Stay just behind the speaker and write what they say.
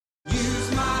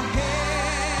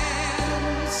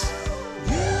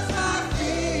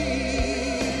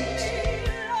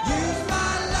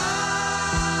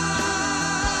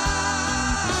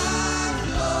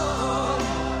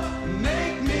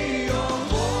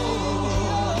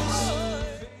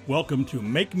Welcome to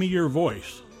Make Me Your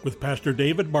Voice with Pastor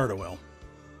David Bardowell.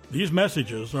 These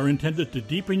messages are intended to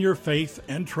deepen your faith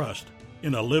and trust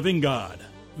in a living God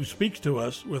who speaks to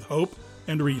us with hope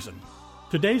and reason.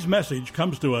 Today's message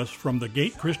comes to us from the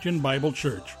Gate Christian Bible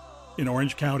Church in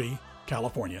Orange County,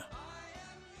 California.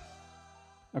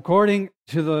 According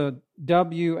to the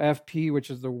WFP, which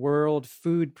is the World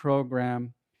Food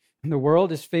Program, the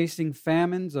world is facing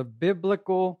famines of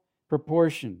biblical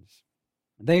proportions.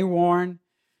 They warn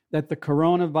that the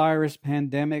coronavirus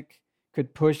pandemic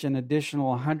could push an additional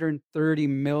 130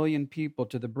 million people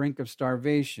to the brink of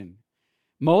starvation.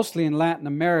 Mostly in Latin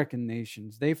American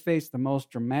nations, they face the most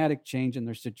dramatic change in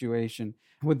their situation,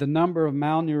 with the number of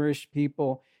malnourished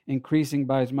people increasing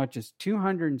by as much as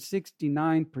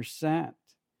 269%.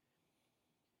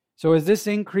 So is this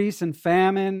increase in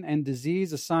famine and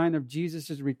disease a sign of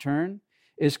Jesus' return?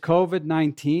 Is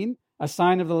COVID-19 a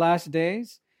sign of the last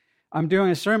days? I'm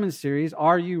doing a sermon series,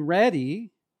 Are You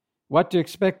Ready? What to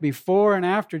expect before and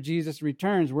after Jesus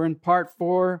returns. We're in part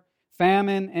 4,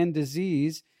 famine and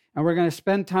disease, and we're going to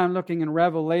spend time looking in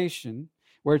Revelation,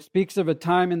 where it speaks of a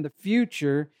time in the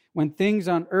future when things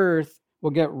on earth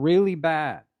will get really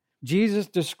bad. Jesus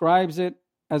describes it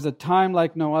as a time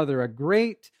like no other, a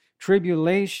great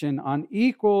tribulation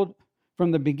unequaled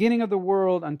from the beginning of the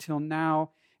world until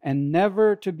now, and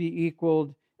never to be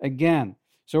equaled again.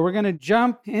 So we're going to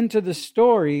jump into the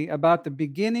story about the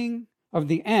beginning of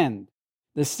the end,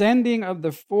 the sending of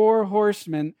the 4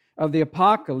 horsemen of the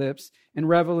apocalypse in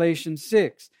Revelation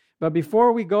 6. But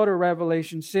before we go to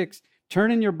Revelation 6,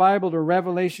 turn in your Bible to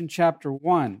Revelation chapter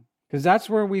 1, because that's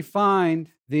where we find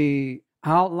the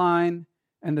outline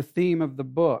and the theme of the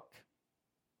book.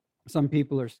 Some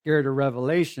people are scared of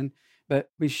Revelation, but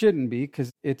we shouldn't be,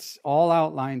 because it's all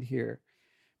outlined here.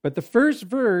 But the first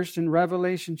verse in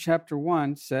Revelation chapter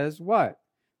 1 says what?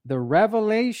 The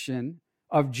revelation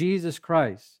of Jesus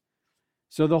Christ.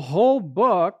 So the whole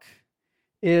book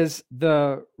is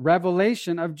the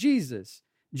revelation of Jesus.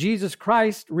 Jesus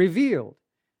Christ revealed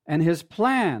and his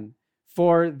plan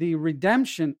for the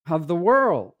redemption of the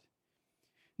world.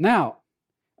 Now,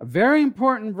 a very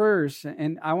important verse,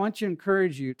 and I want to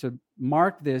encourage you to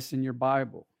mark this in your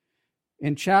Bible.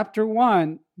 In chapter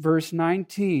 1, verse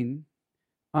 19,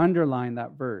 underline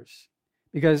that verse,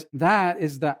 because that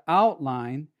is the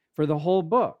outline for the whole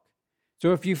book.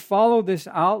 So if you follow this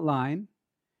outline,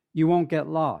 you won't get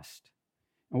lost.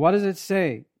 And what does it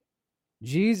say?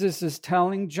 Jesus is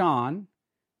telling John,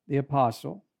 the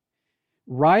apostle,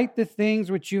 write the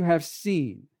things which you have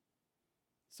seen.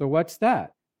 So what's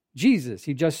that? Jesus.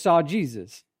 He just saw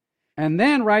Jesus. And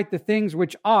then write the things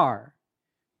which are.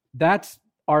 That's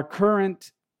our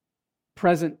current,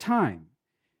 present time.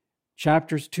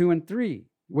 Chapters 2 and 3,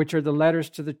 which are the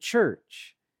letters to the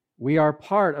church. We are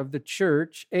part of the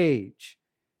church age.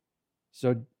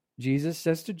 So Jesus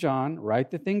says to John, write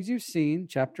the things you've seen,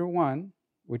 chapter 1,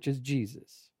 which is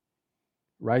Jesus.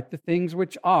 Write the things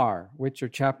which are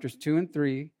chapters 2 and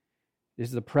 3, is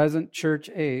the present church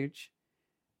age.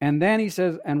 And then he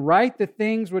says, and write the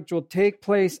things which will take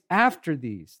place after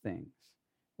these things.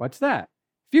 What's that?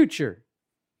 Future.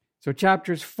 So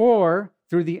chapters 4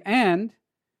 through the end,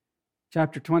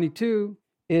 chapter 22,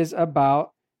 is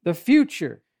about the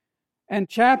future. And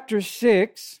chapter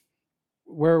 6,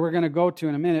 where we're going to go to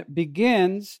in a minute,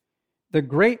 begins the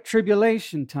Great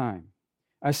Tribulation time,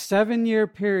 a 7-year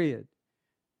period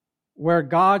where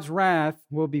God's wrath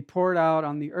will be poured out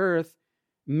on the earth,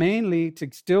 mainly to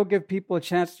still give people a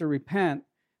chance to repent,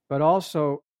 but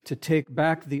also to take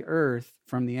back the earth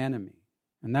from the enemy.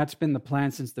 And that's been the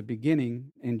plan since the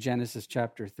beginning in Genesis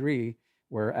chapter 3,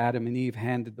 where Adam and Eve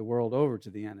handed the world over to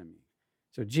the enemy.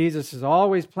 So Jesus has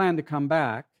always planned to come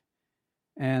back,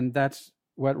 and that's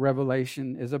what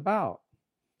Revelation is about.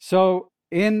 So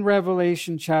in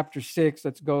Revelation chapter 6,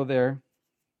 let's go there.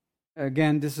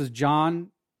 Again, this is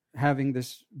John having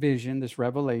this vision, this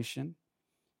revelation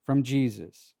from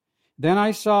Jesus. Then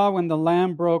I saw when the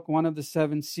Lamb broke one of the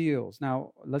 7 seals.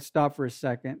 Now, let's stop for a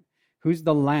second. Who's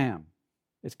the Lamb?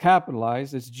 It's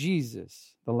capitalized. It's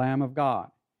Jesus, the Lamb of God.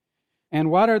 And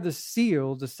what are the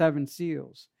seals, the 7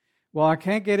 seals? Well, I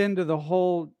can't get into the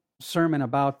whole sermon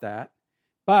about that,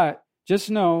 but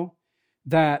just know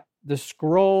that the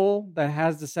scroll that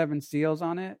has the 7 seals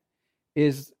on it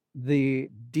is the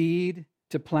deed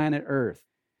to planet Earth.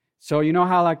 So you know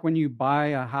how like when you buy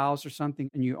a house or something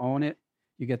and you own it,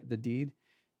 you get the deed?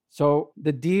 So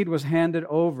the deed was handed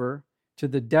over to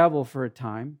the devil for a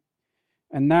time,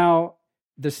 and now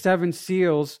the 7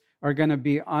 seals are going to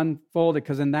be unfolded,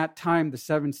 because in that time, the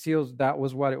 7 seals, that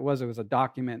was what it was. It was a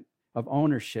document of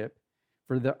ownership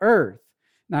for the earth.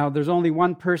 Now, there's only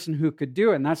one person who could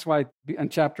do it, and that's why in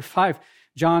chapter 5,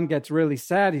 John gets really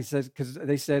sad. He says, because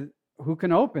they said, who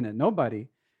can open it? Nobody.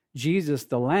 Jesus,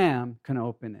 the Lamb, can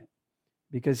open it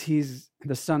because he's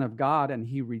the Son of God and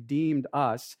he redeemed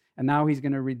us, and now he's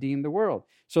going to redeem the world.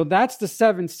 So that's the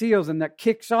 7 seals, and that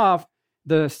kicks off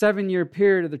the 7-year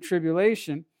period of the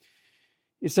tribulation.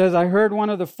 It says, I heard one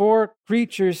of the 4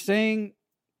 creatures saying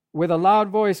with a loud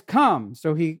voice, come.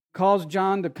 So he calls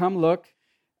John to come look.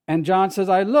 And John says,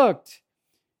 I looked,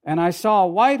 and I saw a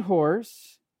white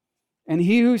horse, and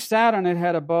he who sat on it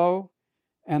had a bow,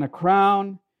 and a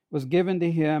crown was given to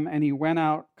him, and he went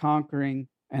out conquering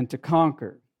and to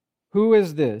conquer. Who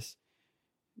is this?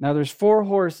 Now there's 4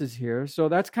 horses here, so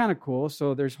that's kind of cool.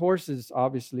 So there's horses,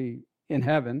 obviously, in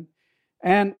heaven.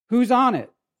 And who's on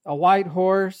it? A white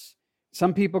horse.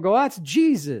 Some people go, that's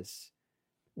Jesus.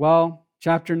 Well,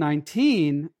 chapter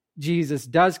 19, Jesus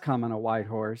does come on a white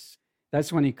horse.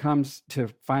 That's when he comes to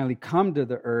finally come to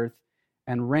the earth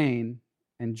and reign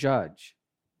and judge.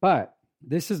 But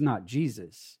this is not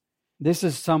Jesus. This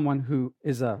is someone who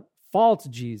is a false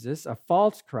Jesus, a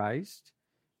false Christ.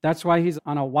 That's why he's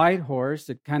on a white horse.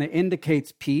 It kind of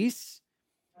indicates peace.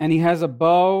 And he has a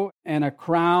bow and a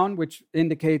crown, which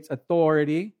indicates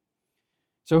authority.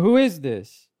 So who is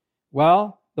this?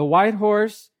 Well, the white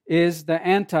horse is the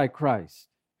Antichrist.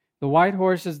 The white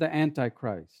horse is the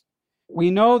Antichrist. We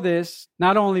know this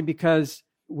not only because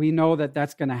we know that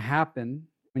that's going to happen.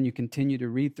 When you continue to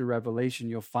read through Revelation,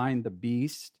 you'll find the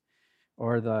beast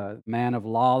or the man of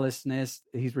lawlessness.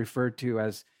 He's referred to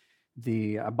as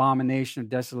the abomination of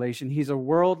desolation. He's a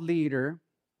world leader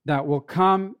that will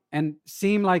come and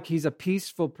seem like he's a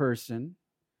peaceful person,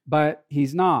 but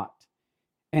he's not.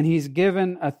 And he's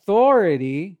given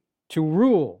authority to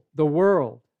rule the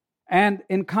world. And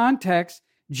in context,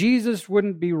 Jesus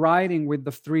wouldn't be riding with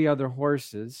the 3 other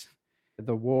horses,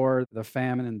 the war, the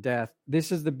famine, and death. This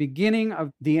is the beginning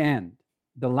of the end,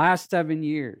 the last 7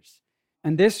 years.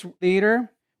 And this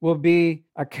leader will be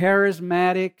a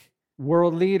charismatic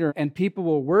world leader, and people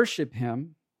will worship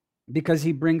him because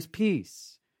he brings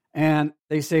peace. And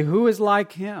they say, who is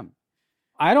like him?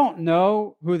 I don't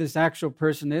know who this actual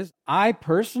person is. I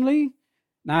personally,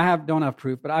 now don't have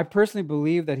proof, but I personally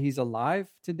believe that he's alive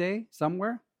today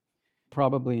somewhere,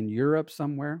 probably in Europe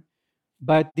somewhere.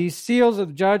 But these seals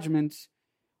of judgments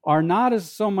are not as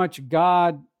so much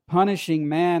God punishing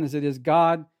man as it is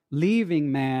God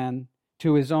leaving man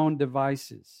to his own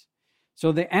devices.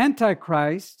 So the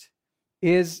Antichrist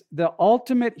is the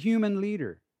ultimate human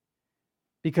leader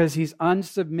because he's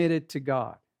unsubmitted to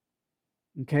God.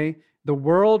 Okay? The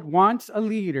world wants a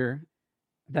leader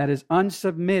that is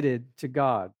unsubmitted to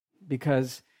God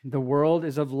because the world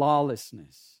is of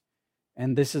lawlessness.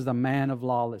 And this is the man of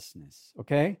lawlessness.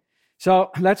 Okay? So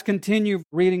let's continue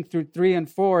reading through 3 and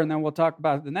 4, and then we'll talk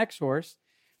about the next horse.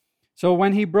 So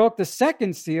when he broke the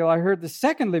 2nd seal, I heard the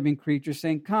 2nd living creature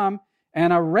saying, come,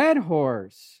 and a red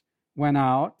horse went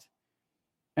out,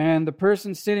 and the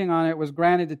person sitting on it was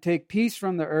granted to take peace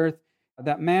from the earth,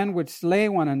 that man would slay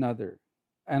one another,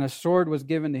 and a sword was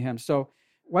given to him. So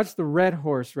what's the red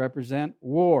horse represent?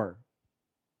 War.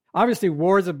 Obviously,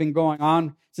 wars have been going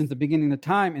on since the beginning of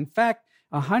time. In fact,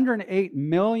 108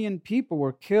 million people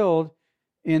were killed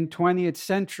in 20th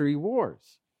century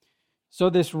wars. So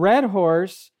this red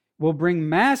horse will bring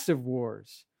massive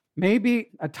wars,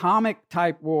 maybe atomic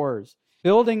type wars,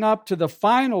 building up to the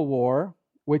final war,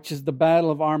 which is the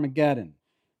Battle of Armageddon.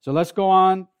 So let's go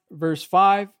on, verse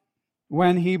 5.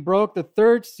 When he broke the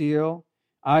 3rd seal,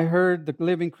 I heard the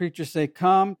living creature say,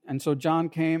 come. And so John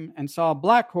came and saw a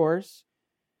black horse,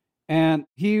 and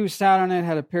he who sat on it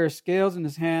had a pair of scales in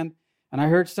his hand. And I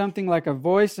heard something like a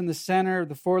voice in the center of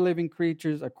the 4 living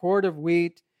creatures, a quart of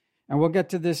wheat. And we'll get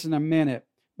to this in a minute.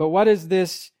 But what does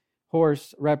this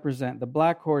horse represent? The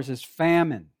black horse is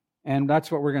famine. And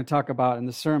that's what we're going to talk about in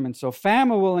the sermon. So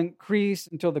famine will increase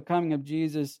until the coming of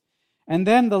Jesus. And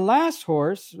then the last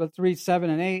horse, let's read 7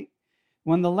 and 8.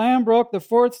 When the Lamb broke the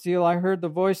 4th seal, I heard the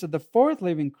voice of the 4th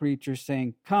living creature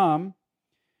saying, come.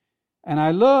 And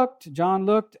I looked, John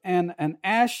looked, and an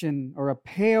ashen or a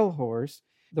pale horse.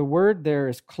 The word there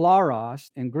is chloros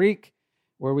in Greek,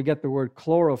 where we get the word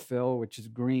chlorophyll, which is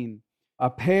green. A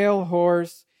pale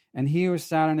horse, and he who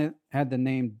sat on it had the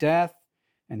name Death,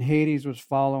 and Hades was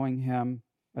following him.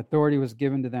 Authority was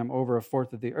given to them over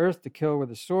 1/4 of the earth to kill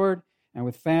with a sword, and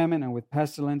with famine, and with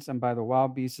pestilence, and by the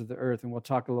wild beasts of the earth. And we'll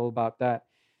talk a little about that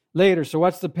later. So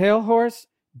what's the pale horse?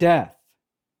 Death.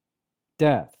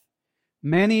 Death.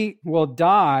 Many will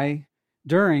die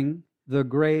during the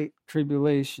Great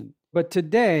Tribulation. But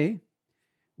today,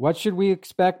 what should we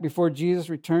expect before Jesus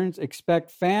returns?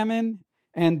 Expect famine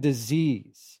and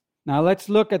disease. Now let's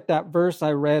look at that verse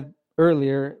I read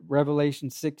earlier, Revelation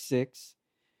 6:6.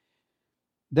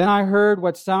 Then I heard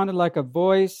what sounded like a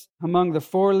voice among the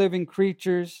four living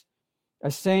creatures,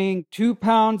 saying, 2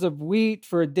 pounds of wheat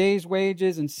for a day's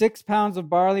wages and 6 pounds of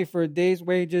barley for a day's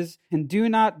wages, and do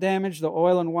not damage the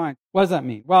oil and wine. What does that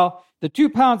mean? Well, the 2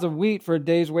 pounds of wheat for a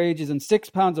day's wages and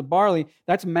 6 pounds of barley,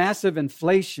 that's massive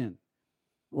inflation.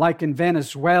 Like in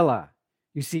Venezuela,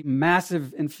 you see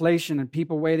massive inflation and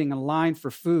people waiting in line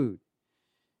for food.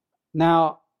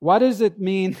 Now, what does it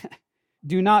mean,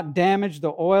 do not damage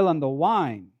the oil and the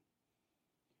wine?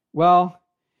 Well,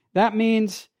 that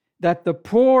means that the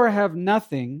poor have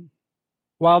nothing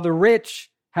while the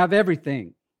rich have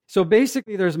everything. So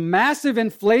basically, there's massive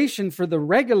inflation for the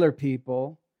regular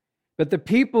people, but the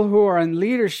people who are in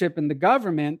leadership in the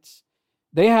government,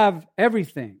 they have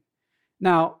everything.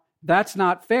 Now, that's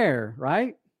not fair,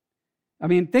 right? I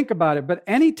mean, think about it. But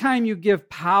anytime you give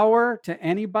power to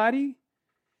anybody,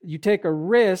 you take a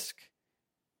risk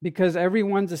because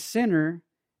everyone's a sinner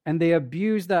and they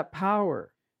abuse that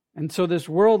power. And so this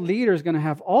world leader is going to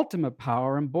have ultimate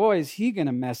power, and boy, is he going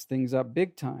to mess things up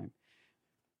big time.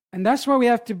 And that's why we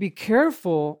have to be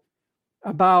careful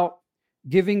about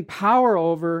giving power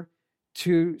over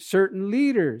to certain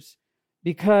leaders,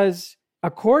 because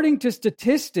according to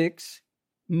statistics,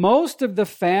 most of the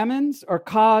famines are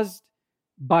caused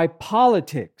by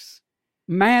politics,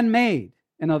 man-made,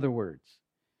 in other words.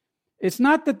 It's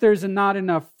not that there's not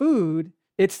enough food,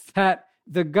 it's that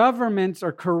the governments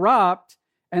are corrupt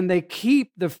and they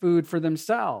keep the food for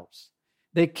themselves.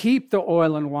 They keep the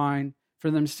oil and wine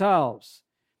for themselves.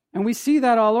 And we see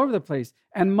that all over the place,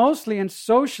 and mostly in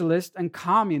socialist and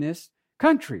communist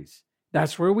countries.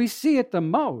 That's where we see it the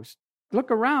most. Look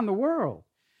around the world.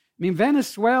 I mean,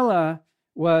 Venezuela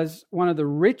was one of the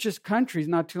richest countries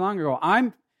not too long ago.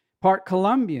 I'm part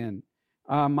Colombian.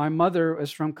 My mother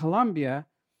is from Colombia.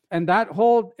 And that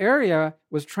whole area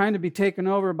was trying to be taken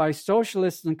over by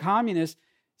socialists and communists.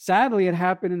 Sadly, it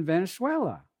happened in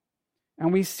Venezuela.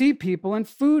 And we see people in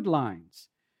food lines.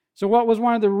 So what was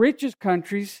one of the richest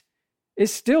countries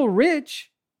is still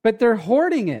rich, but they're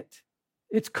hoarding it.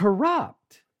 It's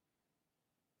corrupt.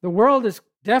 The world is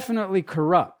definitely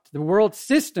corrupt. The world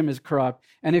system is corrupt.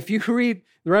 And if you read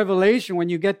the Revelation, when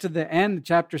you get to the end,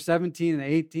 chapter 17 and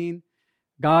 18,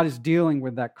 God is dealing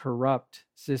with that corrupt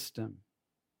system.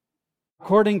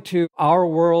 According to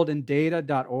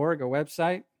ourworldinData.org, a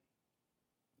website,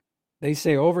 they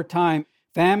say over time,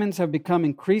 famines have become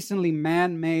increasingly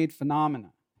man-made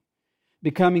phenomena,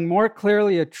 becoming more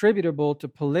clearly attributable to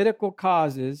political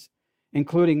causes,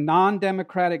 including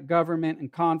non-democratic government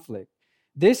and conflict.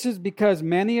 This is because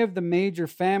many of the major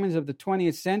famines of the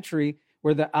 20th century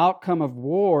were the outcome of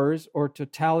wars or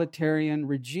totalitarian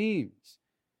regimes.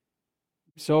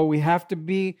 So we have to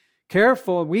be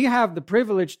careful. We have the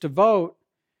privilege to vote,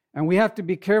 and we have to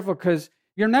be careful because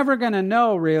you're never going to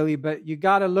know really, but you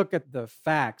got to look at the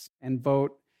facts and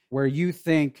vote where you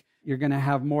think you're going to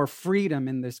have more freedom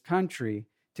in this country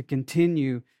to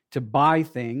continue to buy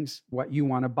things, what you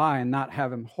want to buy, and not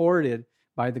have them hoarded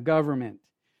by the government.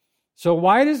 So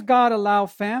why does God allow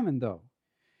famine, though?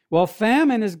 Well,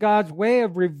 famine is God's way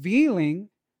of revealing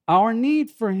our need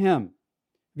for Him.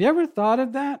 Have you ever thought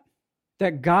of that?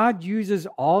 That God uses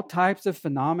all types of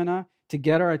phenomena to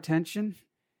get our attention?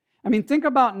 I mean, think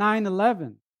about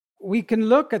 9/11. We can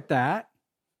look at that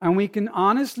and we can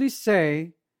honestly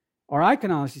say, or I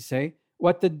can honestly say,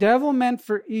 what the devil meant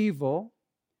for evil,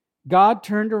 God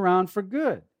turned around for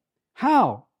good.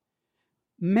 How?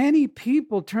 Many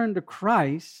people turned to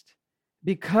Christ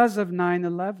because of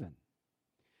 9/11.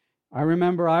 I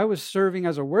remember I was serving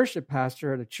as a worship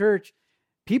pastor at a church.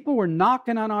 People were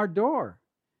knocking on our door.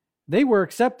 They were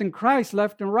accepting Christ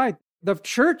left and right. The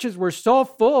churches were so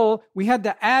full, we had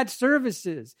to add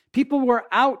services. People were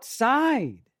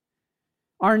outside.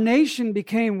 Our nation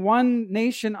became one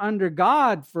nation under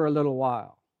God for a little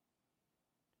while.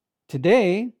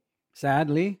 Today,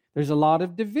 sadly, there's a lot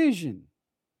of division.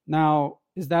 Now,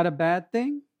 is that a bad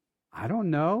thing? I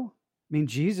don't know. I mean,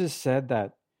 Jesus said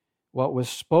that what was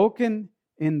spoken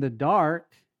in the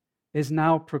dark is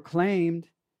now proclaimed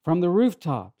from the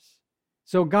rooftops.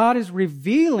 So God is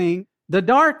revealing the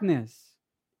darkness,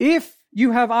 if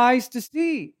you have eyes to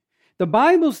see. The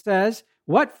Bible says,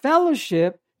 what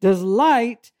fellowship does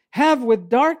light have with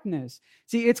darkness?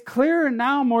 See, it's clearer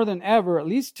now more than ever, at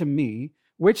least to me,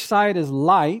 which side is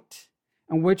light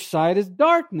and which side is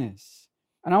darkness.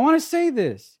 And I want to say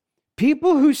this.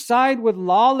 People who side with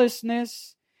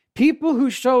lawlessness, people who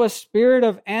show a spirit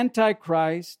of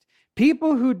antichrist,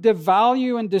 people who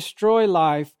devalue and destroy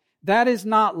life, that is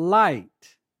not light.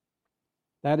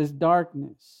 That is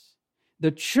darkness.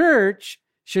 the church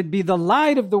should be the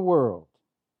light of the world.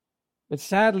 But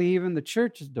sadly, even the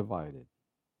church is divided.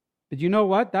 But you know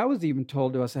what? That was even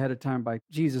told to us ahead of time by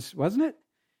Jesus, wasn't it?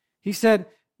 He said,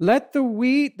 let the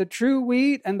wheat, the true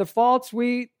wheat, and the false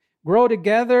wheat grow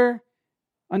together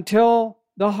until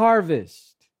the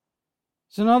harvest.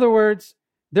 So in other words,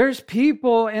 there's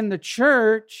people in the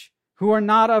church who are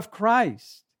not of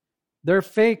Christ. They're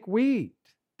fake wheat.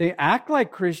 They act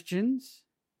like Christians,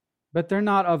 but they're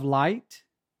not of light.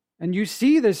 And you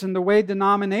see this in the way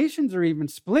denominations are even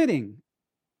splitting.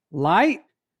 Light,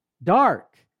 dark.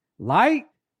 Light,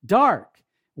 dark.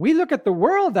 We look at the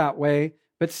world that way,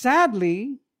 but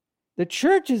sadly, the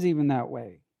church is even that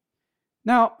way.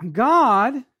 Now,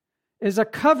 God is a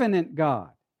covenant God.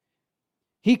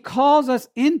 He calls us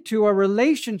into a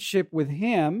relationship with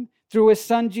Him through His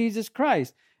Son, Jesus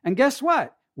Christ. And guess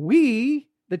what? We,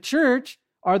 the church,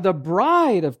 are the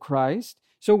bride of Christ.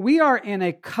 So we are in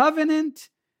a covenant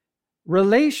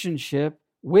relationship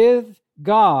with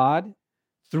God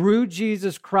through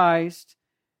Jesus Christ,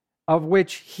 of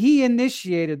which He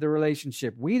initiated the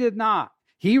relationship. We did not.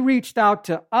 He reached out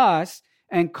to us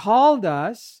and called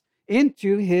us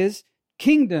into His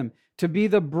kingdom to be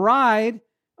the bride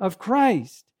of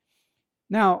Christ.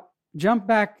 Now, jump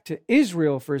back to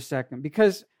Israel for a second,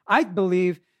 because I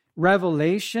believe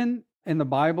Revelation in the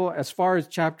Bible, as far as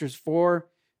chapters 4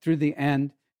 through the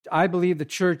end, I believe the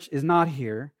church is not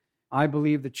here. I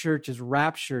believe the church is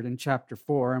raptured in chapter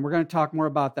 4, and we're going to talk more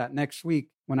about that next week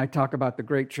when I talk about the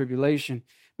Great Tribulation.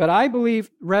 But I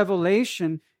believe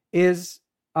Revelation is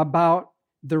about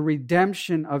the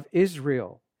redemption of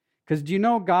Israel. Because do you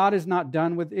know God is not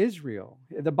done with Israel?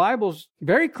 The Bible's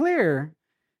very clear.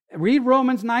 Read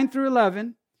Romans 9 through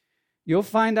 11. You'll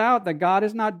find out that God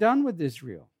is not done with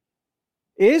Israel.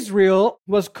 Israel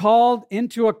was called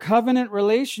into a covenant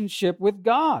relationship with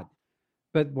God.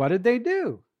 But what did they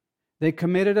do? They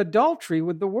committed adultery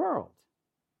with the world.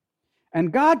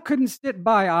 And God couldn't sit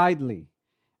by idly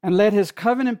and let His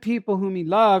covenant people whom He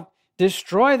loved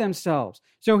destroy themselves.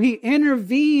 So He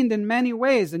intervened in many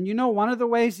ways. And you know one of the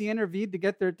ways He intervened to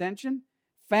get their attention?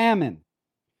 Famine.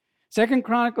 2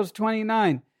 Chronicles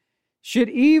 29. Should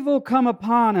evil come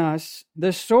upon us,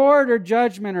 the sword or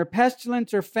judgment or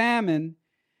pestilence or famine,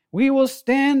 we will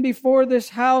stand before this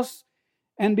house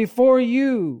and before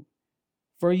you.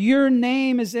 For your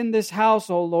name is in this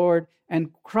house, O Lord,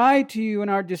 and cry to you in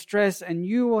our distress, and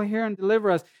you will hear and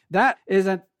deliver us. That is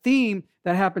a theme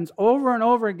that happens over and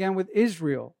over again with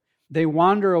Israel. They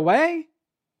wander away.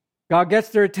 God gets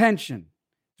their attention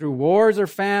through wars or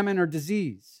famine or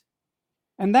disease.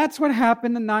 And that's what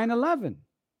happened in 9/11.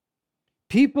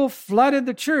 People flooded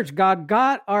the church. God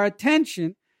got our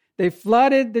attention. They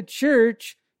flooded the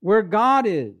church where God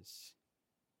is.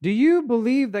 Do you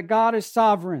believe that God is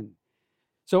sovereign?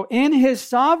 So in His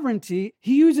sovereignty,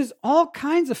 He uses all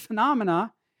kinds of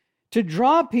phenomena to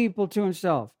draw people to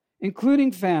Himself,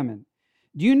 including famine.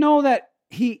 Do you know that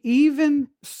He even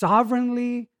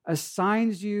sovereignly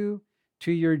assigns you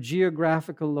to your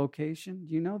geographical location?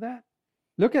 Do you know that?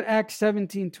 Look at Acts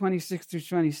 17, 26 through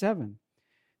 27.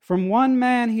 From one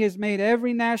man He has made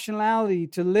every nationality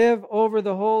to live over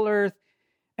the whole earth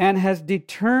and has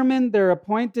determined their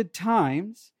appointed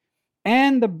times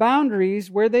and the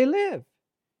boundaries where they live.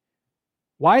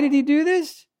 Why did He do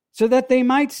this? So that they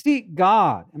might seek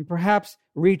God and perhaps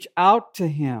reach out to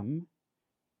Him,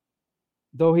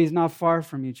 though He's not far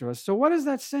from each of us. So what is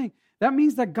that saying? That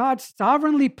means that God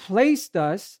sovereignly placed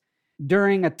us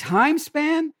during a time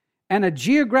span and a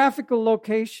geographical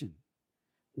location.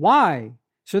 Why?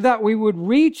 So that we would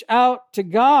reach out to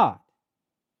God.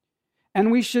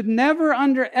 And we should never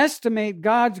underestimate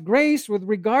God's grace with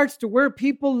regards to where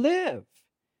people live.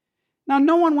 Now,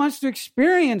 no one wants to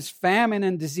experience famine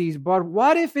and disease, but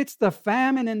what if it's the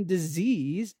famine and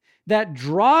disease that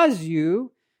draws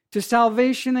you to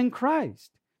salvation in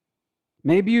Christ?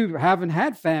 Maybe you haven't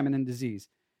had famine and disease.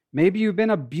 Maybe you've been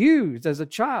abused as a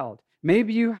child.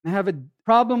 Maybe you have a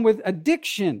problem with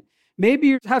addiction. Maybe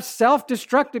you have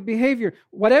self-destructive behavior.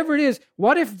 Whatever it is,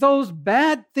 what if those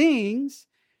bad things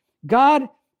God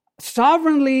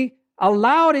sovereignly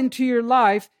allowed into your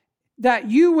life that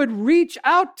you would reach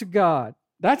out to God?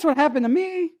 That's what happened to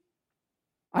me.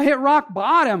 I hit rock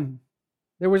bottom.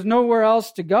 There was nowhere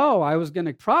else to go. I was going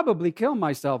to probably kill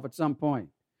myself at some point.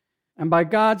 And by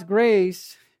God's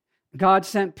grace, God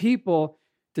sent people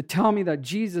to tell me that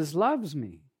Jesus loves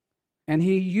me. And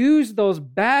He used those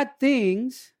bad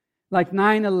things like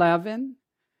 9/11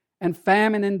 and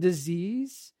famine and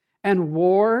disease and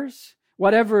wars,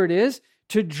 whatever it is,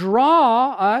 to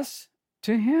draw us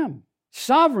to Him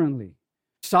sovereignly.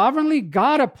 Sovereignly,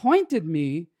 God appointed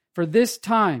me for this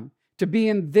time to be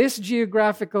in this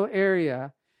geographical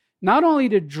area, not only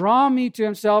to draw me to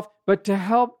himself, but to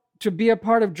help to be a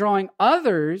part of drawing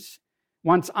others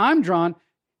once I'm drawn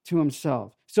to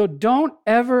himself. So don't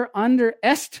ever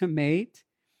underestimate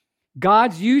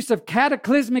God's use of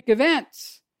cataclysmic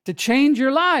events to change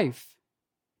your life.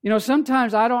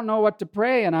 Sometimes I don't know what to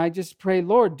pray, and I just pray,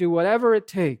 Lord, do whatever it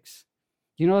takes.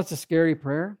 That's a scary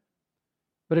prayer,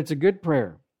 but it's a good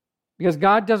prayer because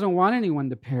God doesn't want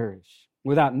anyone to perish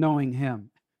without knowing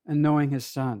him and knowing his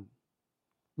Son.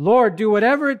 Lord, do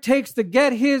whatever it takes to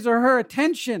get his or her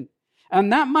attention,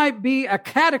 and that might be a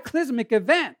cataclysmic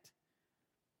event.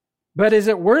 But is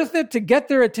it worth it to get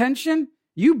their attention?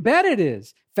 You bet it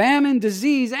is. Famine,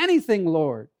 disease, anything,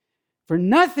 Lord. For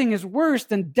nothing is worse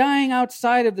than dying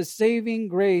outside of the saving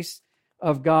grace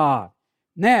of God.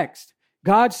 Next,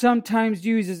 God sometimes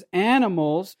uses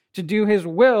animals to do his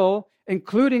will,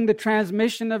 including the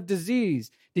transmission of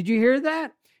disease. Did you hear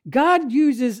that? God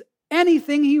uses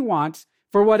anything he wants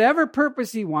for whatever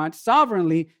purpose he wants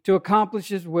sovereignly to accomplish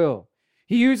his will.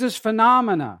 He uses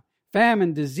phenomena,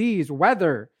 famine, disease,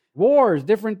 weather, wars,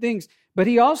 different things. But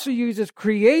he also uses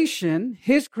creation,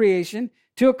 his creation,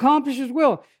 to accomplish his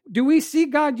will. Do we see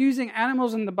God using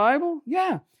animals in the Bible?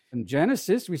 Yeah. In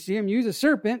Genesis, we see him use a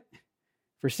serpent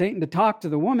for Satan to talk to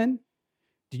the woman.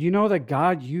 Did you know that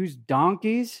God used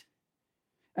donkeys?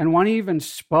 And one even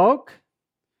spoke?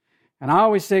 And I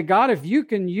always say, God, if you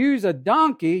can use a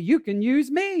donkey, you can use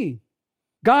me.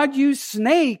 God used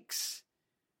snakes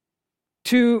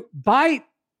to bite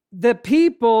the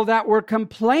people that were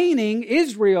complaining,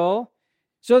 Israel,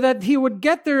 so that he would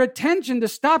get their attention to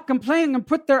stop complaining and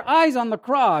put their eyes on the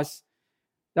cross.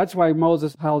 That's why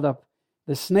Moses held up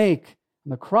the snake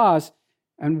on the cross,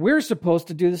 and we're supposed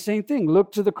to do the same thing.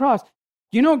 Look to the cross.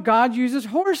 God uses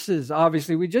horses,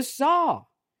 obviously, we just saw.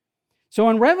 So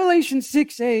in Revelation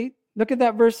 6:8, look at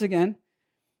that verse again.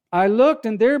 I looked,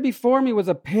 and there before me was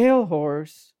a pale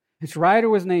horse. Its rider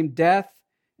was named Death,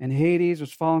 and Hades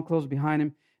was fallen close behind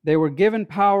him. They were given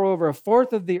power over a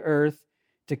fourth of the earth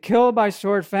to kill by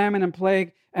sword, famine, and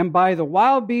plague, and by the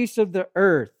wild beasts of the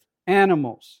earth,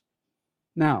 animals.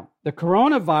 Now, the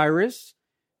coronavirus,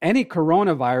 any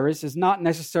coronavirus is not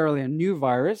necessarily a new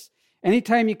virus.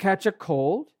 Anytime you catch a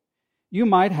cold, you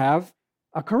might have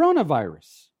a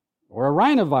coronavirus or a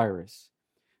rhinovirus.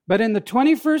 But in the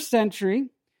 21st century,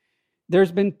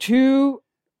 there's been two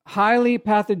highly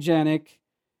pathogenic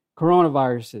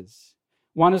coronaviruses.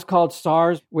 One is called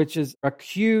SARS, which is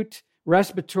acute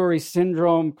respiratory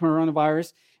syndrome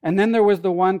coronavirus. And then there was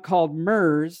the one called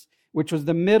MERS, which was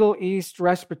the Middle East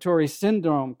respiratory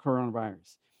syndrome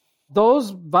coronavirus. Those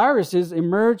viruses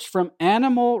emerged from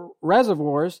animal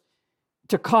reservoirs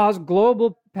to cause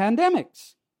global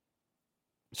pandemics.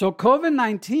 So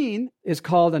COVID-19 is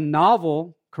called a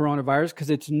novel coronavirus because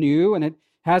it's new and it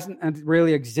hasn't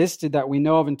really existed that we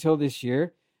know of until this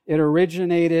year. It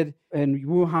originated in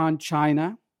Wuhan,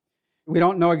 China. We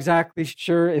don't know exactly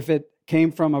sure if it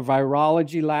came from a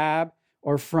virology lab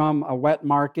or from a wet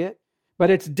market, but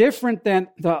it's different than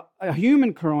a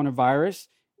human coronavirus,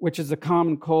 which is a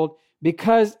common cold,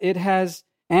 because it has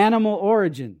animal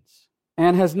origins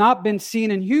and has not been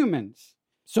seen in humans.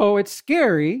 So it's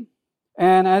scary.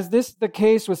 And as this is the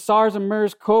case with SARS and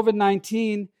MERS,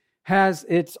 COVID-19 has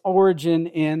its origin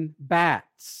in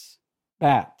bats.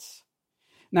 Bats.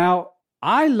 Now,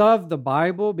 I love the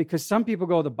Bible because some people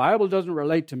go, the Bible doesn't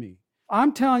relate to me.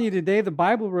 I'm telling you today, the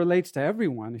Bible relates to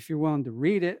everyone if you're willing to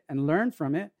read it and learn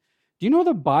from it. Do you know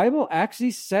the Bible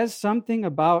actually says something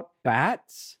about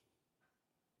bats?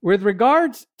 With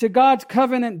regards to God's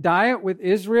covenant diet with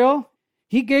Israel,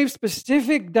 he gave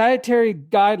specific dietary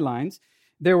guidelines.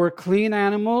 There were clean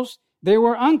animals, there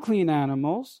were unclean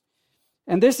animals,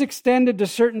 and this extended to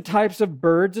certain types of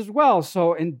birds as well.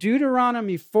 So in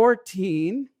Deuteronomy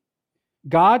 14,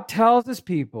 God tells his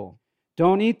people,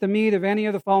 don't eat the meat of any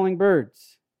of the following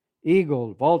birds: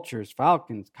 eagle, vultures,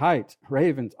 falcons, kites,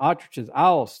 ravens, ostriches,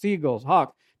 owls, seagulls,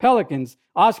 hawks, pelicans,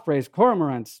 ospreys,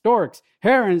 cormorants, storks,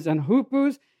 herons, and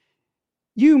hoopoes.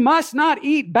 You must not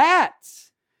eat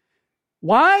bats.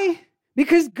 Why?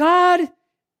 Because God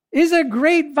is a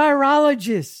great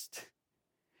virologist.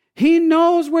 He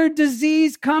knows where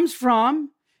disease comes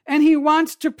from, and he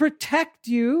wants to protect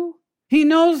you. He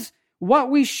knows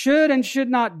what we should and should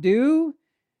not do,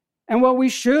 and what we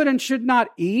should and should not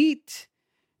eat.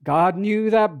 God knew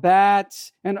that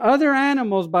bats and other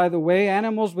animals, by the way,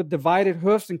 animals with divided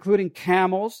hoofs, including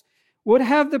camels, would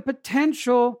have the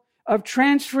potential of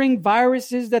transferring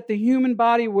viruses that the human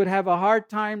body would have a hard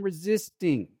time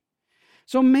resisting.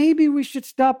 So maybe we should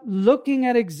stop looking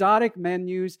at exotic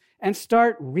menus and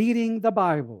start reading the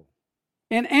Bible.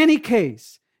 In any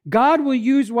case, God will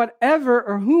use whatever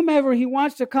or whomever he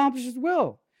wants to accomplish his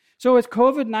will. So is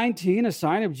COVID-19 a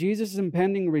sign of Jesus'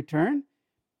 impending return?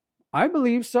 I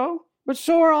believe so, but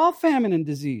so are all famine and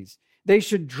disease. They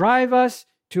should drive us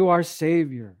to our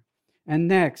Savior. And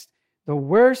next, the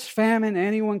worst famine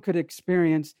anyone could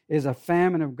experience is a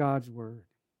famine of God's word.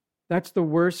 That's the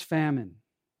worst famine.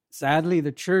 Sadly,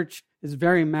 the church is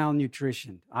very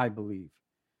malnutritioned, I believe.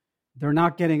 They're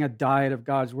not getting a diet of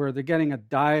God's word. They're getting a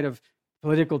diet of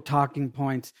political talking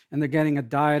points, and they're getting a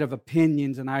diet of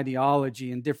opinions and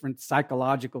ideology and different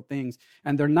psychological things,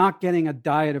 and they're not getting a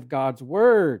diet of God's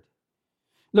word.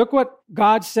 Look what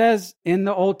God says in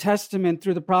the Old Testament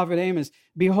through the prophet Amos.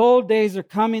 Behold, days are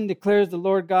coming, declares the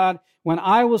Lord God, when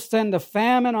I will send a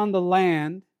famine on the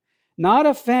land, not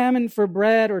a famine for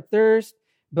bread or thirst,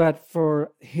 but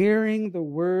for hearing the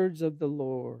words of the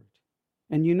Lord.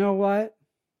 And you know what?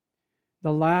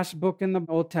 The last book in the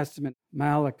Old Testament,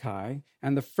 Malachi,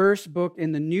 and the first book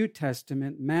in the New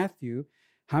Testament, Matthew,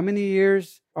 how many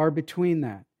years are between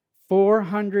that?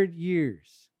 400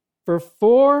 years. For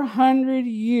 400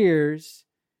 years,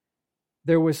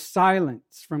 there was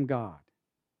silence from God.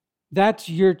 That's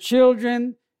your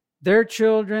children, their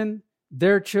children,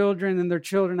 their children, and their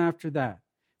children after that.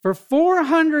 For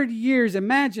 400 years,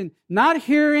 imagine not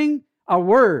hearing a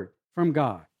word from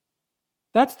God.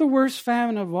 That's the worst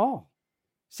famine of all.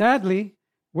 Sadly,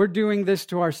 we're doing this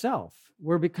to ourselves.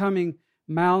 We're becoming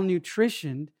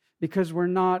malnutritioned because we're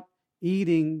not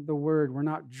eating the word. We're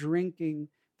not drinking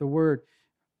the word.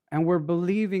 And we're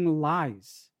believing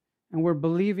lies. And we're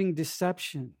believing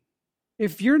deception.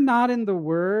 If you're not in the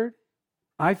word,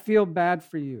 I feel bad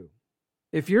for you.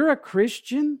 If you're a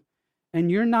Christian and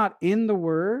you're not in the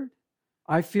word,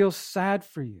 I feel sad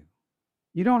for you.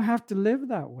 You don't have to live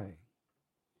that way.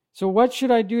 So what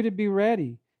should I do to be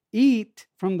ready? Eat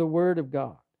from the word of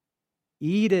God.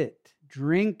 Eat it,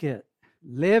 drink it,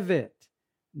 live it,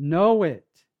 know it.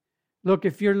 Look,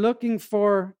 if you're looking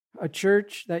for a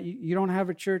church that you don't have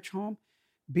a church home,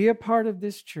 be a part of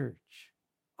this church.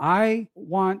 I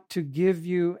want to give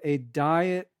you a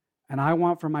diet, and I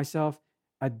want for myself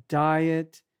a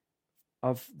diet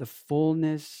of the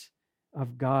fullness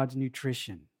of God's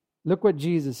nutrition. Look what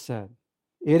Jesus said.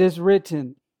 It is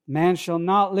written, man shall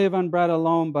not live on bread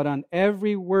alone, but on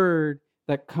every word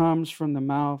that comes from the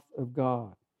mouth of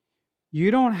God.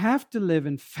 You don't have to live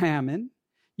in famine.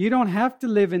 You don't have to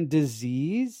live in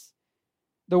disease.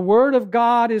 The word of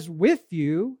God is with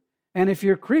you. And if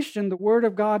you're Christian, the word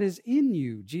of God is in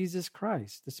you, Jesus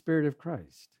Christ, the Spirit of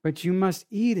Christ. But you must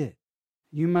eat it.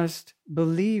 You must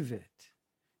believe it.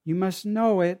 You must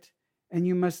know it, and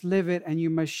you must live it, and you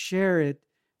must share it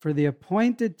for the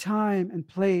appointed time and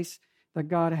place that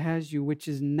God has you, which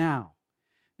is now.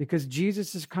 Because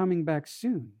Jesus is coming back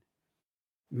soon.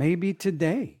 Maybe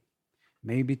today,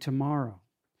 maybe tomorrow,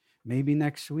 maybe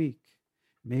next week,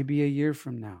 maybe a year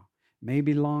from now,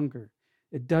 maybe longer.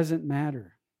 It doesn't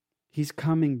matter. He's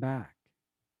coming back.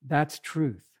 That's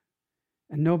truth.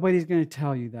 And nobody's going to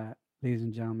tell you that, ladies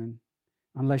and gentlemen,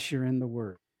 unless you're in the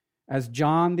Word. As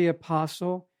John the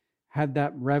Apostle had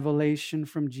that revelation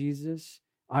from Jesus,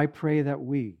 I pray that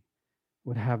we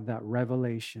would have that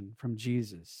revelation from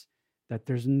Jesus, that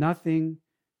there's nothing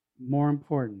more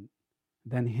important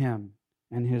than Him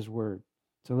and His Word.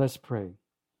 So let's pray.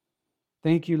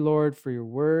 Thank you, Lord, for your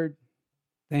Word.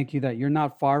 Thank you that you're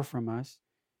not far from us.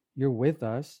 You're with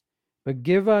us. But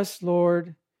give us,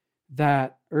 Lord,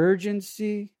 that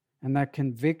urgency and that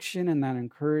conviction and that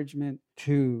encouragement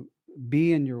to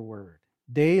be in your Word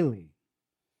daily.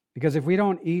 Because if we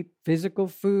don't eat physical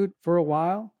food for a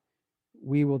while,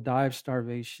 we will die of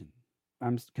starvation.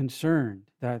 I'm concerned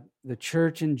that the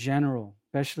church in general,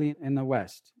 especially in the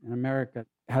West, in America,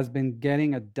 has been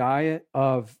getting a diet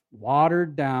of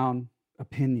watered down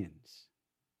opinions.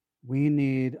 We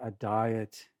need a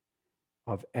diet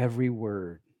of every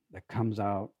word that comes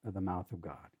out of the mouth of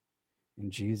God. In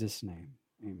Jesus' name,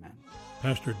 amen.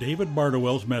 Pastor David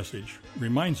Bardowell's message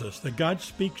reminds us that God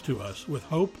speaks to us with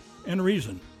hope and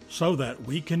reason so that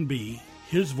we can be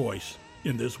His voice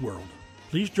in this world.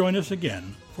 Please join us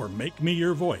again for Make Me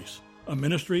Your Voice, a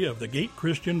ministry of the Gate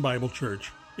Christian Bible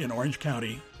Church in Orange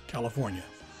County, California.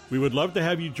 We would love to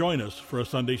have you join us for a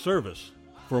Sunday service.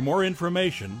 For more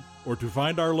information or to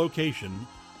find our location,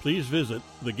 please visit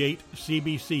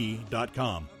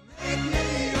thegatecbc.com.